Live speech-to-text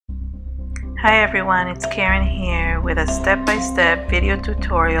Hi everyone, it's Karen here with a step-by-step video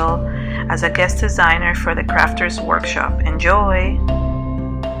tutorial as a guest designer for the Crafters Workshop. Enjoy!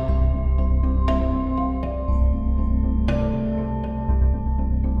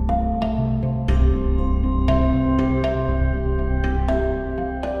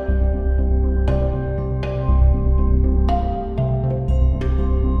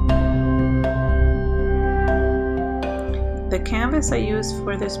 The canvas I used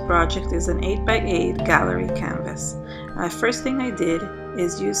for this project is an 8x8 gallery canvas. First thing I did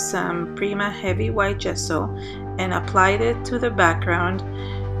is use some Prima heavy white gesso and applied it to the background,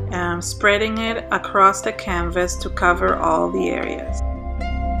 spreading it across the canvas to cover all the areas.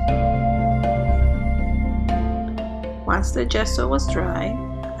 Once the gesso was dry,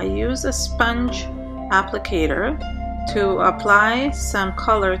 I used a sponge applicator to apply some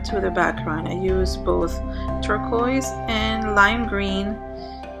color to the background. I used both turquoise and lime green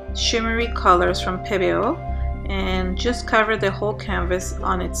shimmery colors from Pebeo and just covered the whole canvas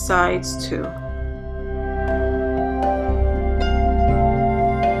on its sides too.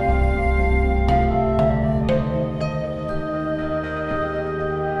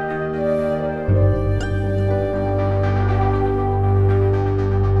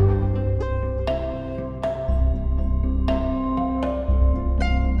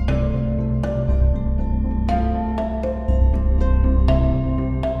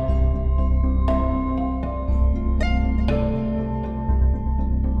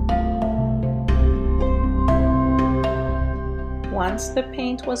 Once the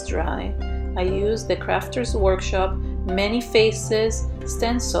paint was dry, I used the Crafters Workshop Many Faces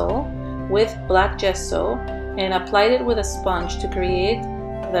stencil with black gesso and applied it with a sponge to create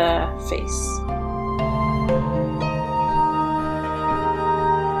the face.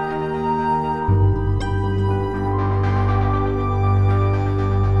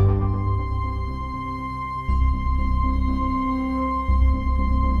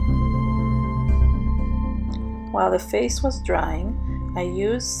 While the face was drying, I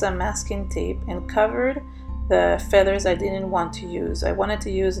used some masking tape and covered the feathers I didn't want to use. I wanted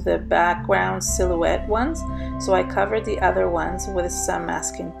to use the background silhouette ones, so I covered the other ones with some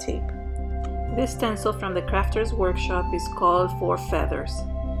masking tape. This stencil from the Crafters Workshop is called For Feathers.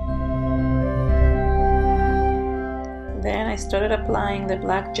 Then I started applying the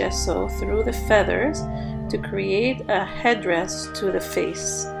black gesso through the feathers to create a headdress to the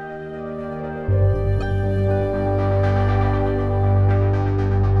face.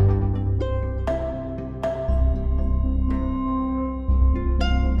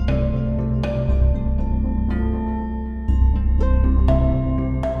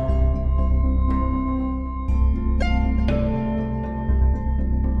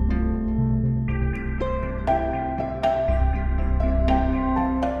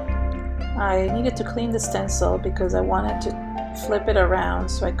 I needed to clean the stencil because I wanted to flip it around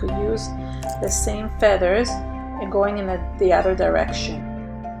so I could use the same feathers and going in the other direction.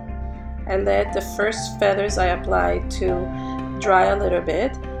 I let the first feathers I applied to dry a little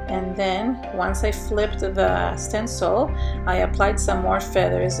bit, and then once I flipped the stencil, I applied some more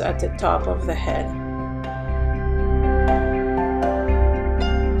feathers at the top of the head.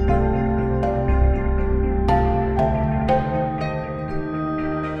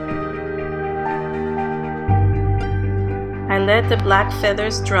 I let the black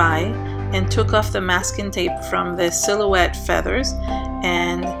feathers dry and took off the masking tape from the silhouette feathers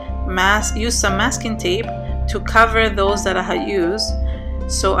and used some masking tape to cover those that I had used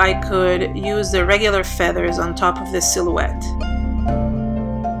so I could use the regular feathers on top of the silhouette.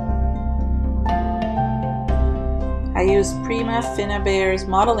 I used Prima Finnabair's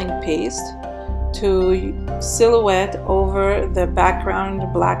modeling paste to silhouette over the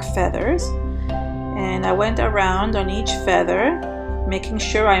background black feathers. And I went around on each feather, making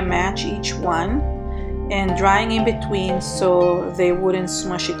sure I match each one and drying in between so they wouldn't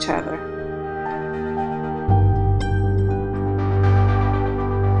smush each other.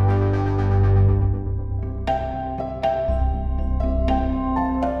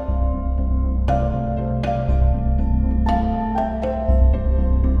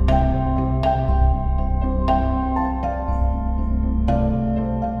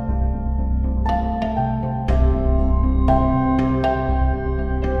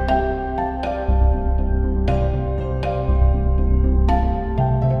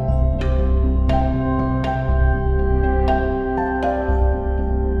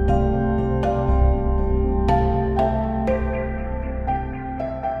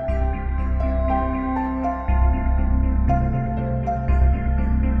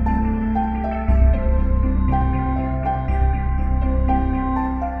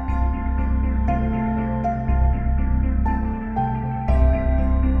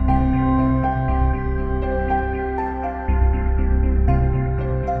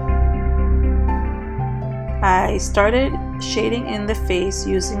 I started shading in the face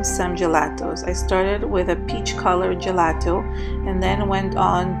using some gelatos. I started with a peach color gelato and then went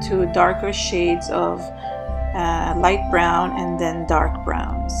on to darker shades of light brown and then dark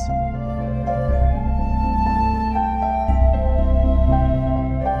browns.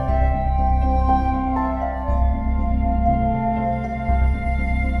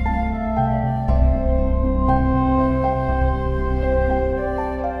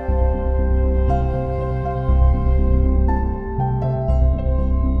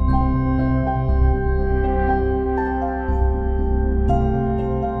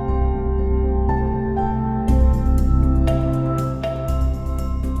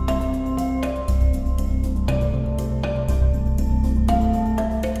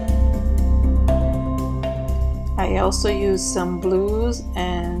 I also use some blues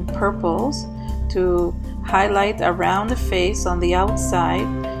and purples to highlight around the face on the outside,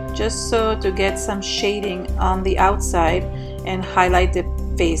 just so to get some shading on the outside and highlight the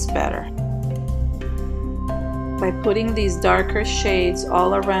face better. By putting these darker shades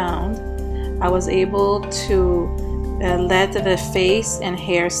all around, I was able to let the face and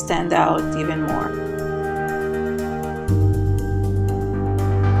hair stand out even more.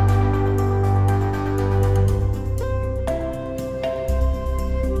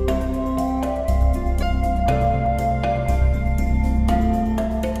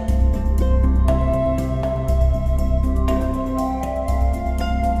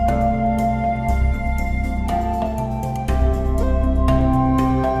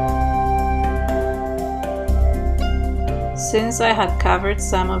 Since I had covered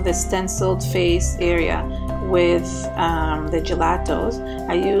some of the stenciled face area with the gelatos,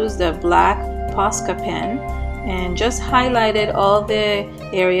 I used a black Posca pen and just highlighted all the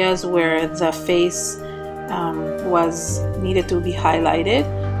areas where the face was needed to be highlighted,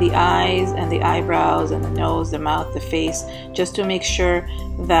 the eyes and the eyebrows and the nose, the mouth, the face, just to make sure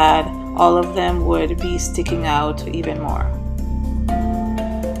that all of them would be sticking out even more.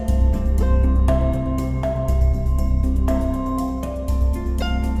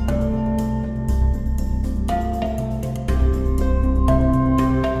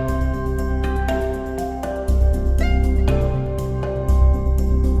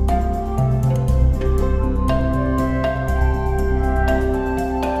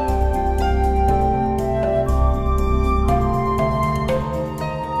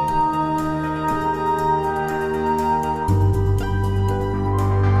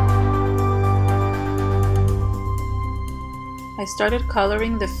 I started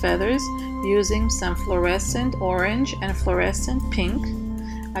coloring the feathers using some fluorescent orange and fluorescent pink.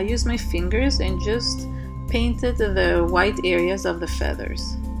 I used my fingers and just painted the white areas of the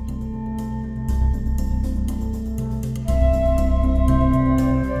feathers.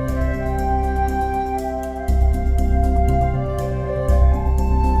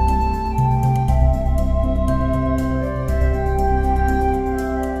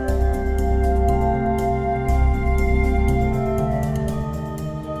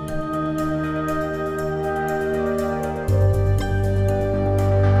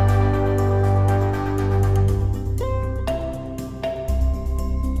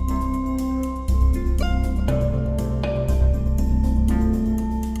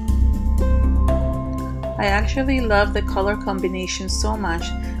 I actually love the color combination so much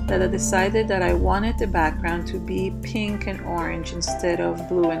that I decided that I wanted the background to be pink and orange instead of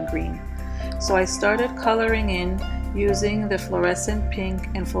blue and green. So I started coloring in using the fluorescent pink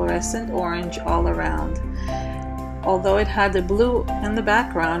and fluorescent orange all around. Although it had the blue in the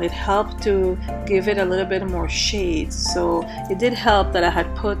background, it helped to give it a little bit more shades. So it did help that I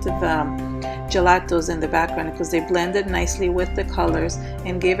had put the gelatos in the background because they blended nicely with the colors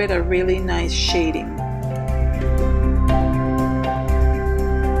and gave it a really nice shading.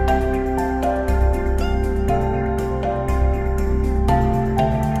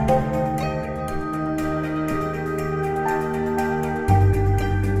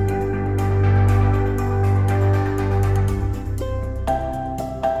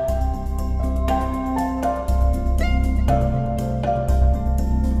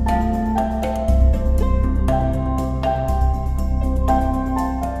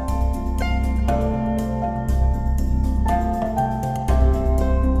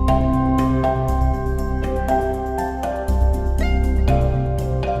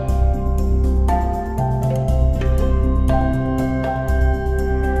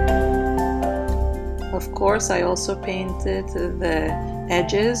 Of course, I also painted the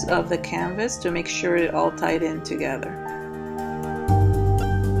edges of the canvas to make sure it all tied in together.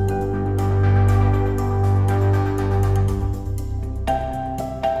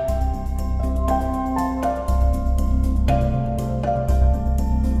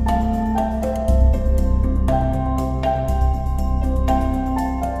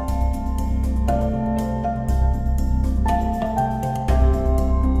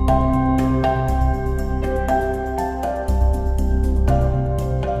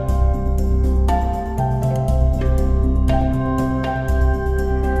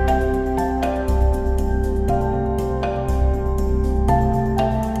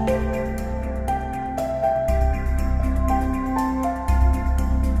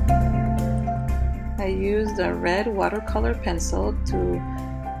 used a red watercolor pencil to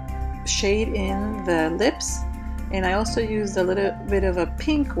shade in the lips, and I also used a little bit of a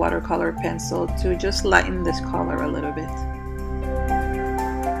pink watercolor pencil to just lighten this color a little bit.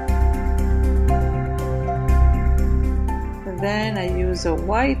 Then I use a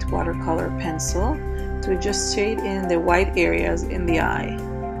white watercolor pencil to just shade in the white areas in the eye.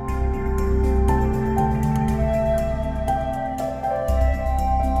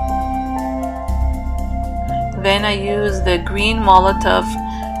 Then I use the green Molotov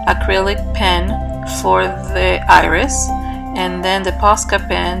acrylic pen for the iris, and then the Posca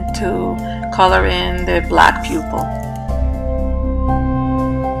pen to color in the black pupil.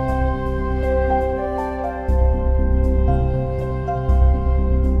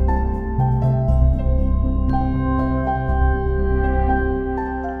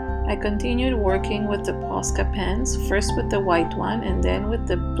 I continued working with the Posca pens, first with the white one and then with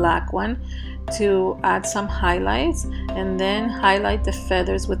the black one to add some highlights, and then highlight the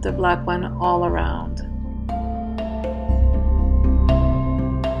feathers with the black one all around.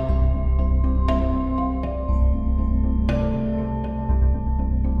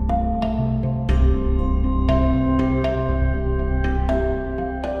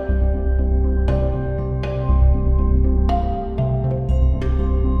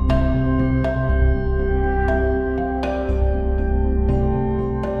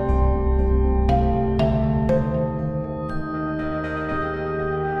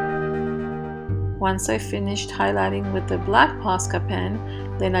 Once I finished highlighting with the black Posca pen,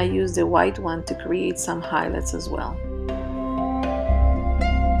 then I used the white one to create some highlights as well.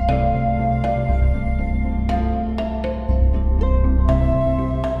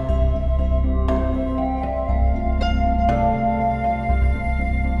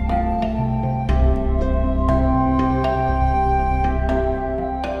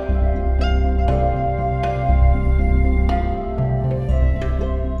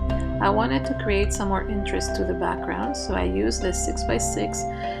 I wanted to create some more interest to the background, so I used this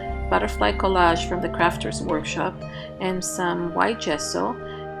 6x6 butterfly collage from the Crafter's Workshop and some white gesso,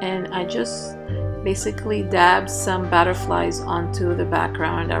 and I just basically dabbed some butterflies onto the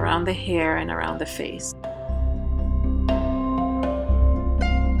background around the hair and around the face.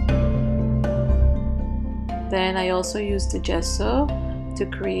 Then I also used the gesso to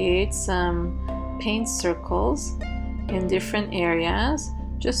create some paint circles in different areas,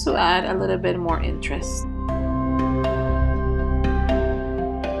 just to add a little bit more interest.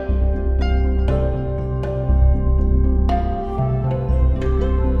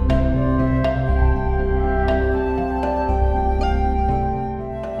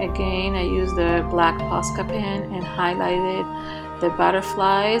 Again, I used the black Posca pen and highlighted the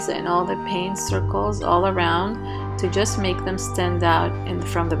butterflies and all the paint circles all around to just make them stand out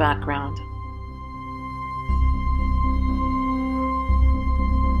from the background.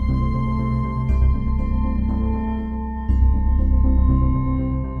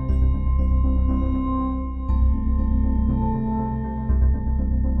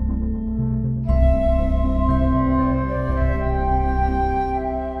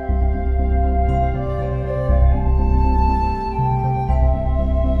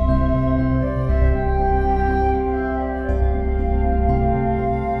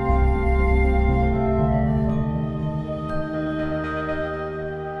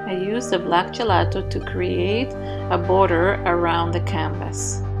 I used the black gelato to create a border around the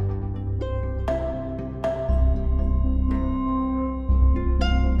canvas.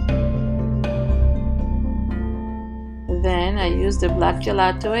 Then I used the black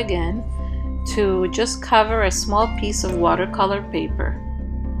gelato again to just cover a small piece of watercolor paper.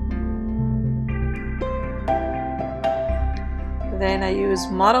 Then I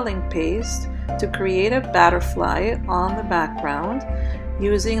used modeling paste to create a butterfly on the background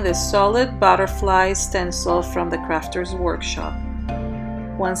using the solid butterfly stencil from the Crafter's Workshop.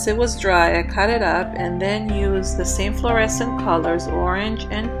 Once it was dry, I cut it up and then used the same fluorescent colors, orange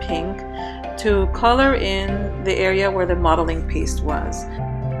and pink, to color in the area where the modeling paste was.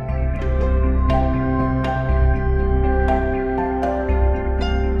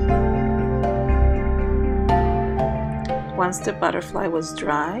 Once the butterfly was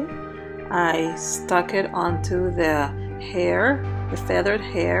dry, I stuck it onto the hair, the feathered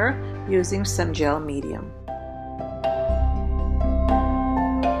hair, using some gel medium.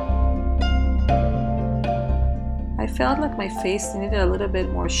 I felt like my face needed a little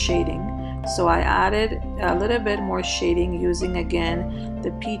bit more shading, so I added a little bit more shading using again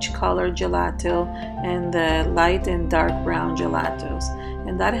the peach color gelato and the light and dark brown gelatos,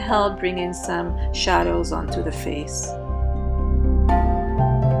 and that helped bring in some shadows onto the face.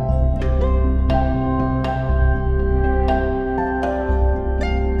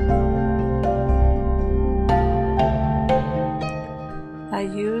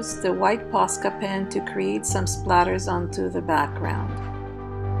 used the white Posca pen to create some splatters onto the background.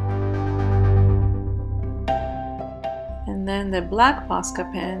 And then the black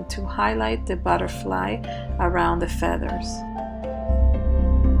Posca pen to highlight the butterfly around the feathers.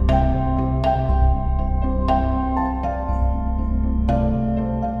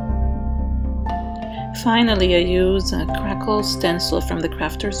 Finally, I use a Crackle stencil from the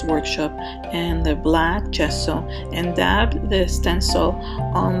Crafter's Workshop and the black gesso and dabbed the stencil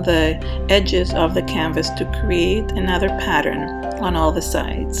on the edges of the canvas to create another pattern on all the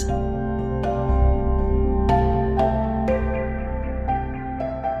sides.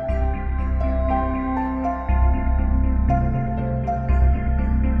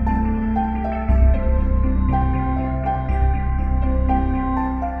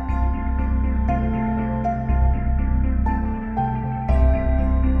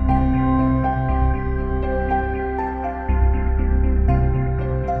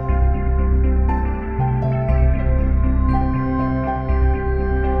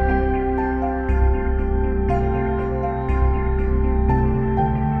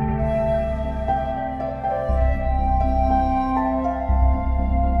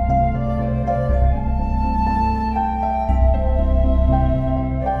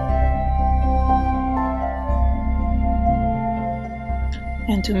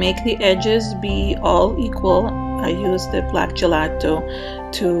 And to make the edges be all equal, I use the black gelato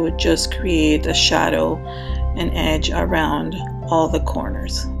to just create a shadow and edge around all the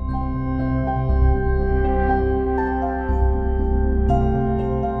corners.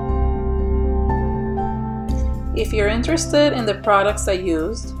 If you're interested in the products I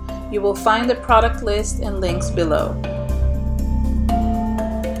used, you will find the product list and links below.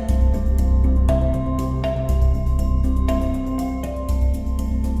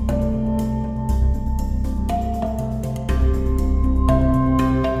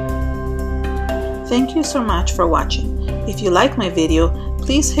 Thank you so much for watching. If you like my video,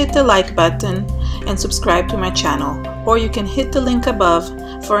 please hit the like button and subscribe to my channel, or you can hit the link above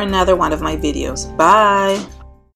for another one of my videos. Bye!